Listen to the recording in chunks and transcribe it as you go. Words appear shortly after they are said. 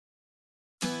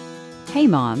Hey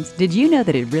moms, did you know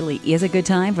that it really is a good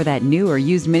time for that new or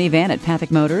used minivan at Papik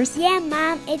Motors? Yeah,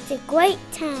 Mom, it's a great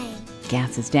time.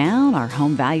 Gas is down, our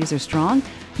home values are strong,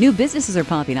 new businesses are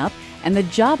popping up, and the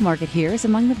job market here is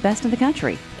among the best in the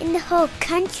country. In the whole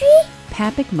country?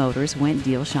 Papik Motors went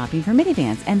deal shopping for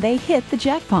minivans, and they hit the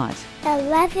jackpot.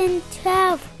 11,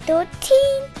 12, 13.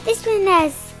 This one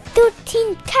has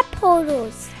 13 cup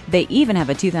holders. They even have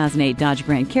a 2008 Dodge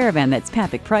Grand Caravan that's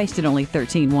Papik priced at only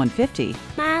 $13,150.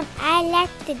 Mom, I like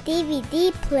the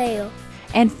DVD player.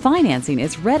 And financing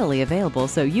is readily available,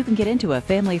 so you can get into a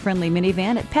family-friendly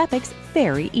minivan at Papik's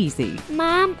very easy.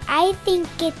 Mom, I think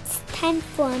it's time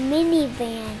for a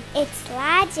minivan. It's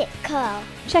logical.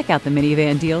 Check out the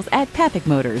minivan deals at Papik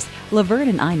Motors, Laverne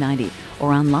and I-90,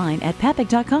 or online at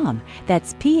papik.com.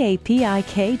 That's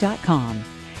Papik.com.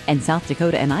 And South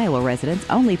Dakota and Iowa residents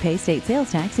only pay state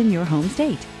sales tax in your home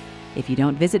state. If you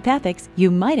don't visit Papik's, you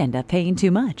might end up paying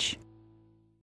too much.